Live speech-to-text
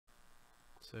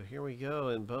So here we go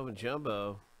in Bowman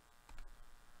Jumbo.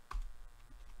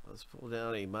 Let's pull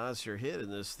down a monster hit in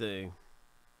this thing.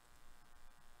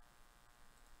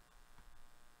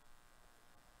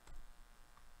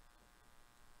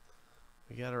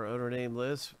 We got our owner name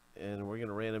list, and we're going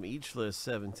to random each list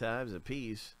 7 times a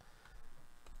piece.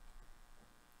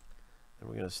 And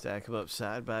we're going to stack them up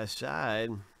side by side.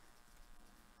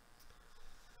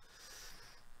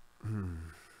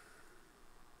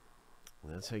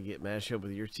 That's how you get matched up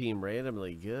with your team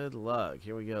randomly. Good luck.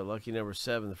 Here we go. Lucky number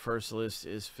 7. The first list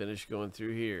is finished going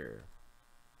through here.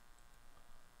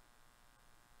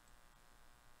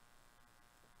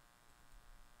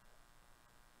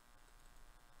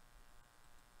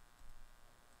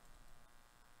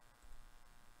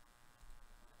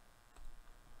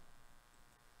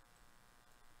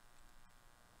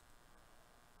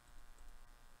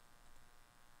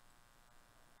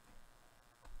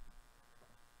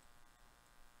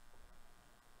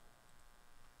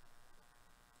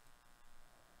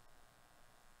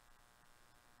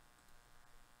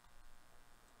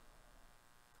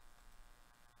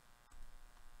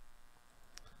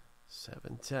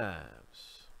 Seven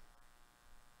times.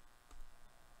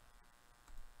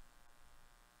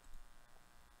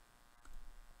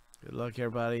 Good luck,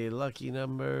 everybody. Lucky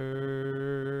number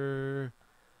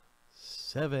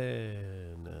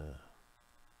 7.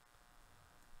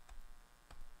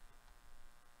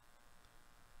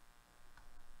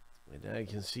 And now you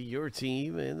can see your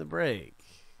team in the break.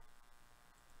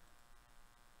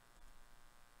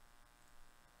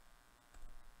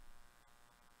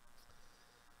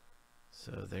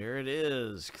 So there it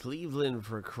is. Cleveland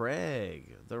for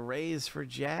Craig. The Rays for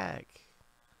Jack.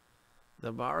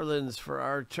 The Marlins for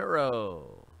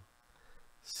Arturo.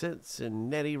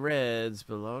 Cincinnati Reds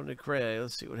belong to Craig.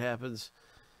 Let's see what happens.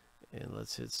 And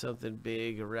let's hit something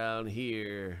big around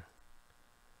here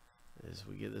as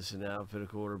we get this in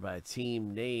alphabetical order by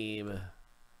team name.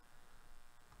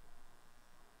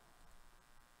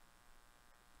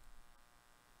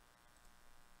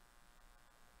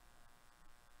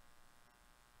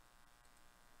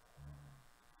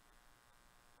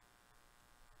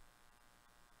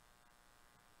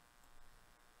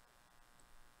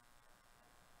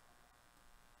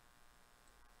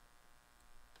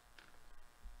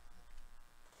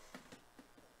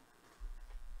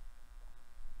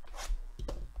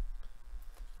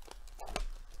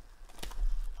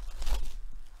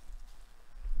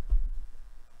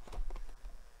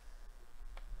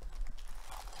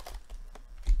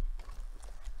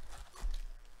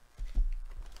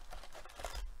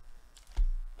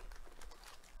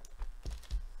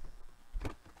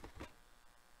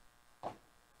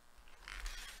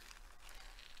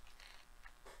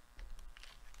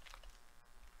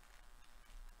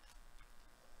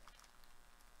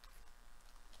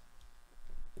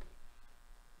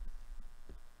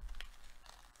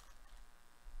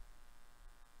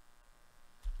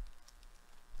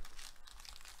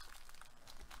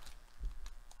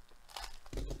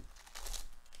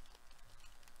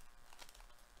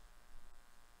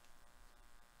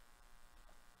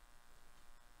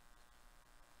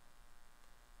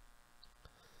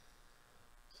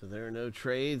 So there are no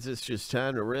trades. It's just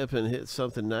time to rip and hit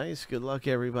something nice. Good luck,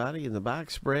 everybody, in the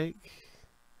box break.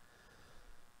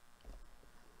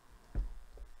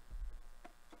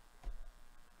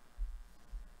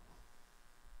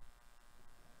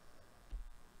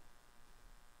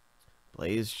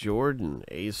 Blaze Jordan,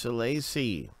 Asa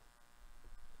Lacy.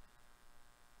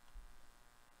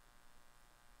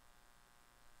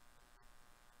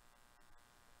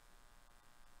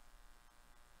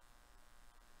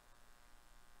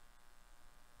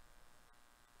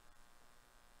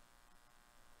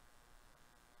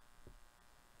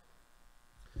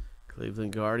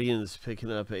 Cleveland Guardians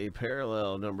picking up a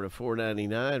parallel number to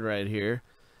 499 right here.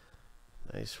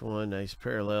 Nice one, nice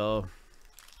parallel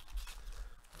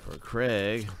for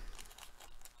Craig.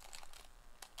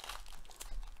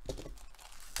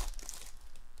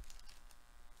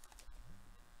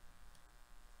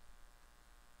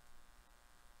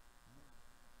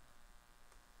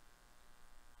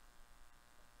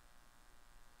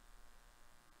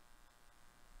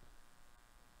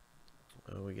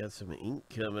 Oh, we got some ink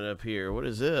coming up here. What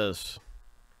is this?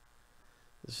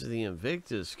 This is the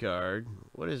Invictus card.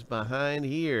 What is behind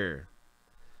here?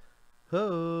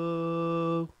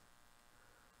 Ho!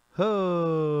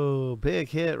 Ho! Big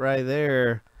hit right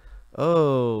there.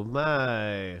 Oh,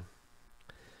 my.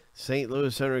 St.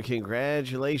 Louis owner,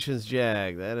 congratulations,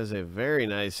 Jag. That is a very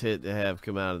nice hit to have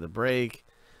come out of the break.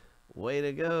 Way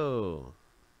to go.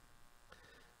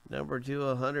 Number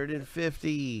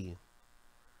 250.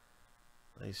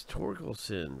 Nice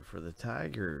Torkelson for the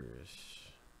Tigers.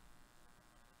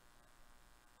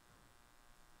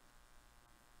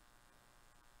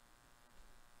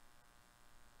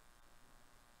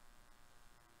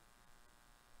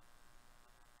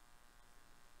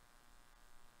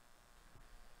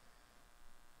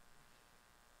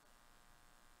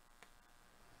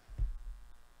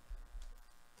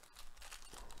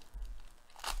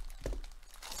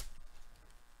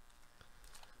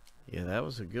 Yeah, that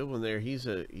was a good one there. He's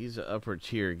an upper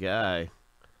tier guy.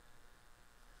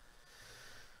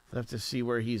 I'll have to see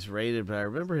where he's rated, but I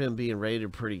remember him being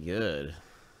rated pretty good.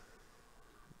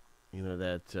 You know,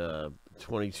 that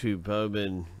 22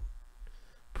 Bowman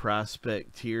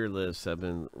prospect tier list I've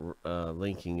been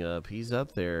linking up. He's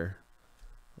up there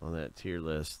on that tier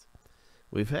list.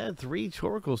 We've had 3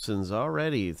 Torkelsons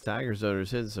already. The Tigers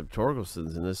owners hitting some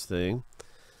Torkelsons in this thing.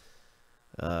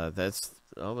 That's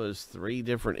almost 3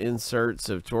 different inserts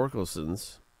of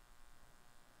Torkelsons.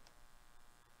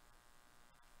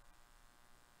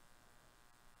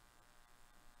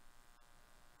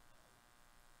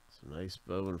 Some nice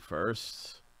Bowman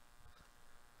firsts.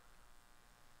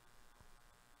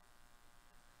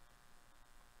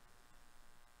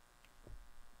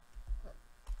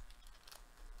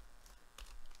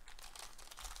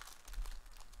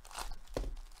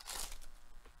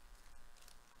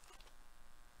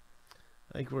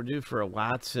 I think we're due for a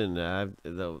Watson.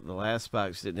 The last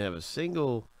box didn't have a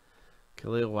single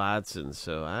Khalil Watson,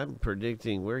 so I'm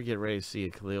predicting we're getting ready to see a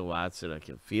Khalil Watson. I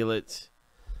can feel it.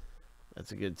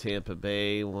 That's a good Tampa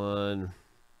Bay one.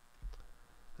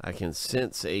 I can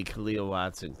sense a Khalil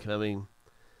Watson coming.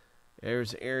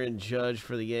 There's Aaron Judge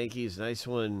for the Yankees. Nice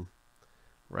one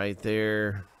right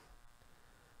there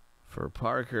for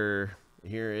Parker.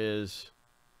 Here is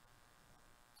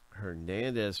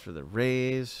Hernandez for the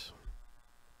Rays.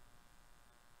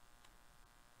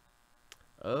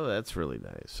 Oh, that's really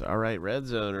nice. All right, Red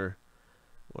Zoner.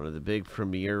 One of the big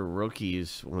premier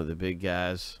rookies. One of the big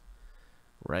guys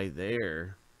right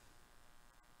there.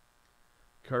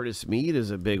 Curtis Mead is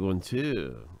a big one,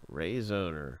 too. Rays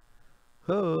owner.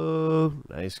 Oh,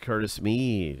 nice Curtis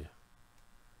Mead.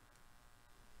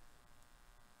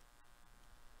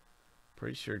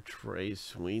 Pretty sure Trey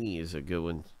Sweeney is a good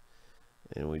one.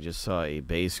 And we just saw a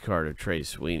base card of Trey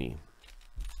Sweeney.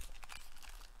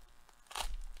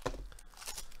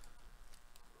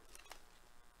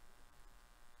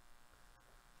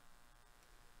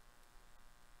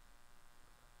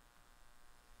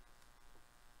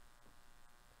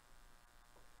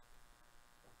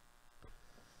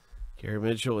 Gary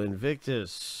Mitchell,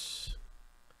 Invictus.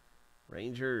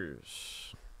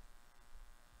 Rangers.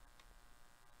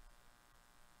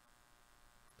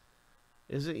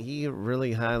 Isn't he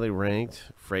really highly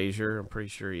ranked? Frazier, I'm pretty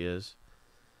sure he is.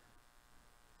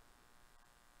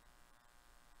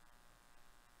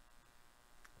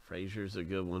 Frazier's a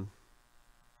good one.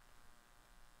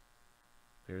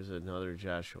 Here's another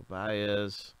Joshua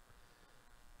Baez.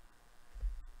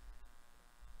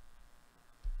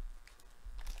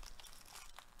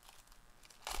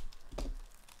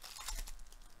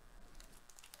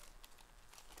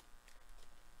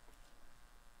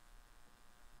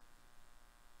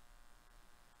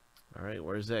 All right,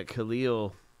 where's that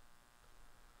Khalil?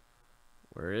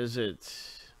 Where is it?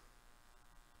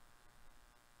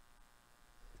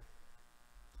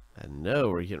 I know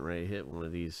we're getting ready to hit one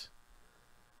of these.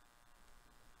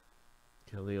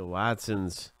 Khalil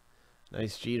Watson's.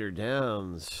 Nice Jeter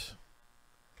Downs.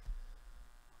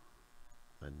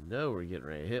 I know we're getting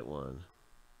ready to hit one.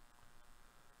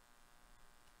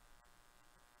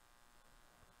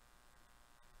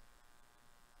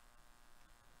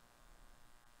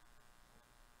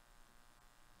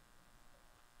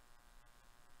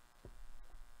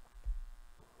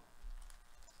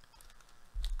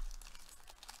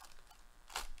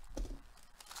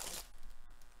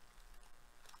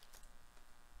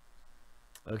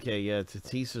 Okay, yeah,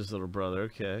 Tatis's little brother.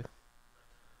 Okay.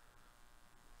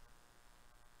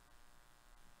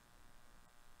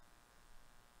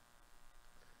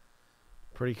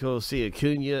 Pretty cool to see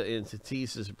Acuna and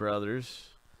Tatis's brothers.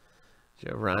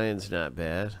 Joe Ryan's not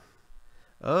bad.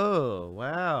 Oh,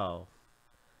 wow.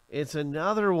 It's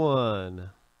another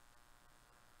one.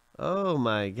 Oh,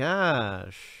 my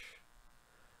gosh.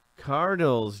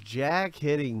 Cardinals, Jack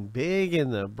hitting big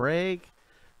in the break.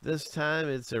 This time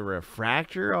it's a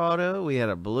refractor auto. We had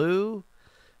a blue,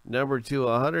 number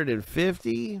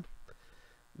 250.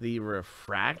 The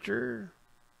refractor.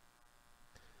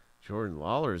 Jordan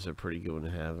Lawler's a pretty good one to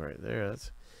have right there.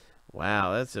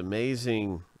 Wow, that's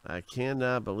amazing. I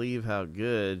cannot believe how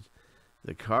good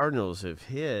the Cardinals have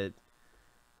hit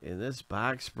in this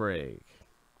box break.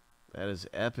 That is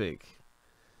epic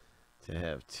to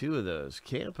have two of those.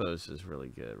 Campos is really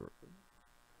good.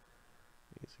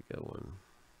 He's a good one.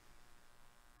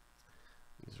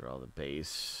 These are all the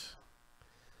base.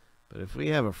 But if we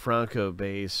have a Franco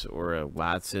base or a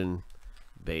Watson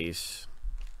base,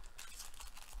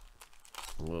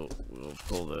 we'll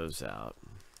pull those out.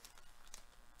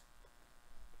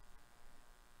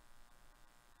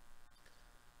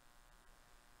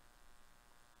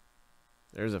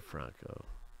 There's a Franco.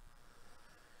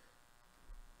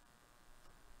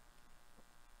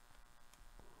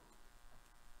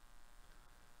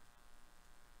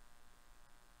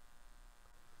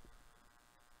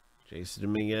 Jason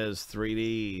Dominguez,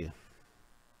 3D.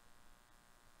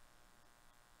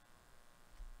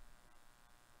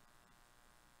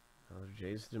 Another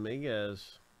Jason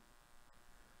Dominguez.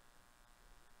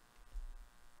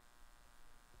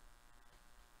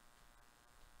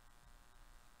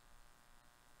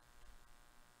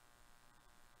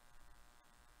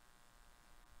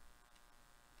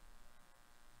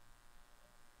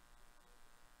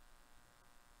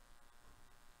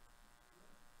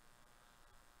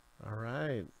 All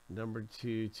right, number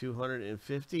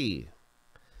 250,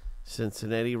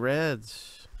 Cincinnati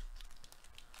Reds.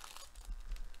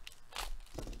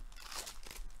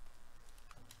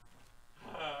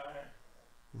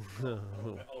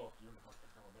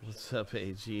 What's up,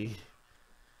 AG?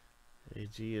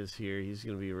 AG is here. He's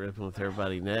going to be ripping with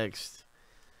everybody next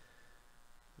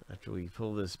after we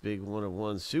pull this big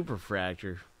 1-of-1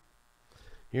 superfractor.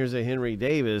 Here's a Henry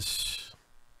Davis.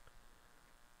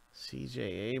 CJ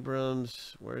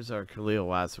Abrams. Where's our Khalil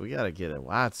Watson? We got to get a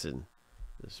Watson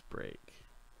this break.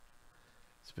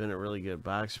 It's been a really good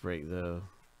box break, though.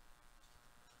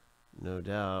 No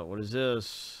doubt. What is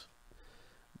this?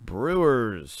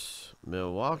 Brewers.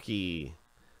 Milwaukee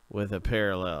with a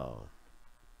parallel.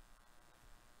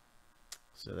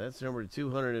 So that's number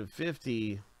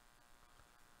 250.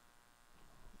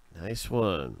 Nice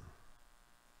one.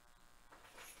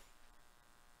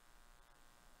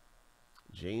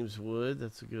 James Wood,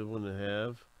 that's a good one to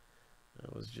have.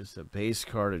 That was just a base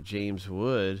card of James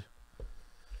Wood.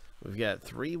 We've got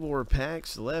 3 more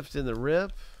packs left in the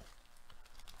rip.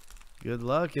 Good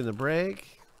luck in the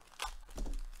break.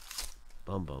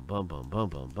 Bum, bum, bum, bum, bum,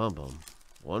 bum, bum, bum.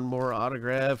 One more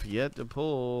autograph yet to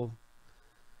pull.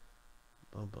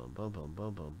 Bum, bum, bum, bum,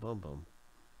 bum, bum, bum, bum.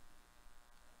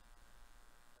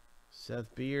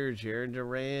 Seth Beer, Jared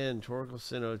Duran,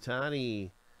 Torkelson,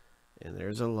 Ohtani. And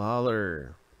there's a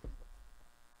Lawler.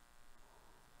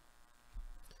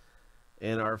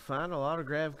 And our final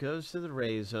autograph goes to the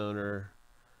Rays owner,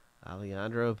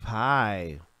 Alejandro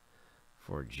Pai,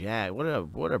 for Jack. What a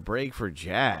break for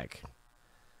Jack.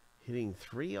 Hitting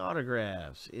 3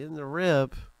 autographs in the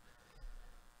rip.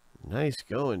 Nice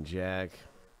going, Jack.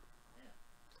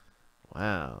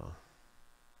 Wow.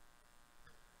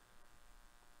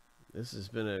 This has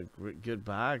been a good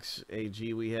box.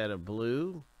 AG, we had a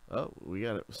blue. Oh, we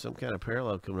got some kind of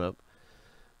parallel coming up.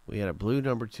 We had a blue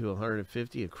number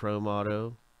 250, a chrome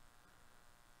auto.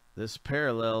 This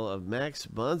parallel of Max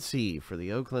Muncy for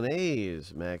the Oakland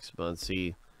A's. Max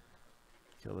Muncy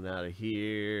coming out of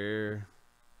here.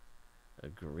 A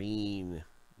green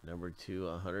number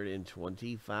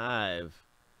 225.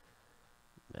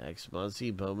 Max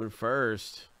Muncy, Bowman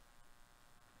first.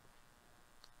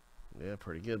 Yeah,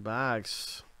 pretty good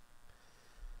box.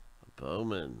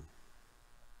 Bowman.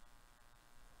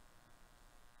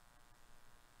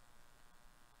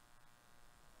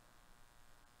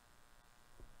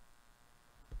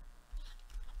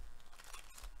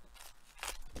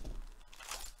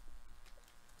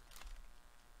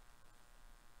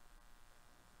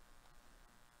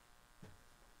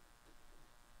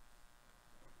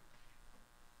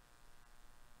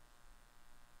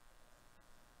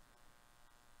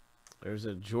 There's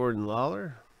a Jordan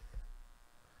Lawler.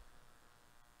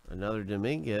 Another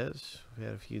Dominguez. We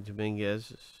had a few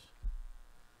Dominguezes.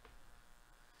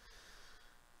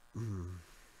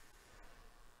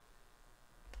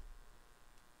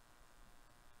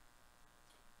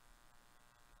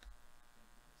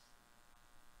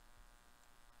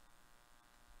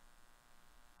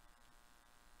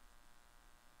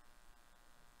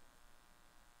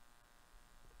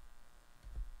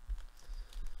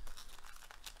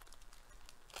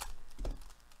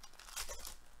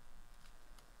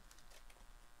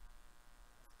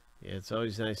 Yeah, it's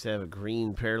always nice to have a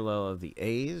green parallel of the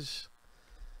A's.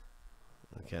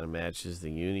 It kind of matches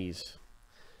the unis.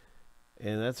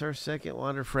 And that's our second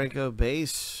Wander Franco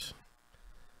base.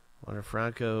 Wander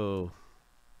Franco.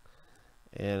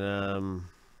 And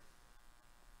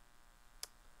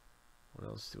what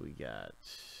else do we got?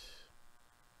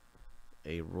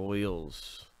 a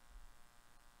Royals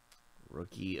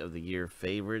Rookie of the Year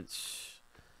favorites.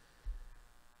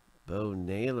 Bo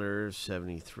Naylor,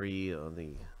 73 on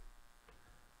the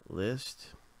list.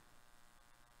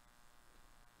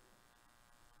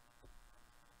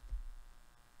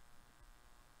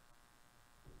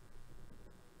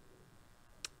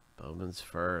 Bowman's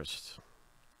first.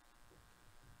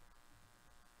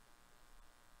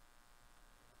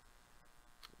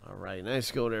 All right,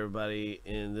 nice going, everybody.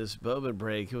 In this Bowman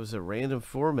break, it was a random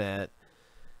format,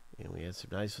 and we had some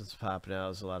nice ones popping out. It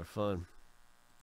was a lot of fun.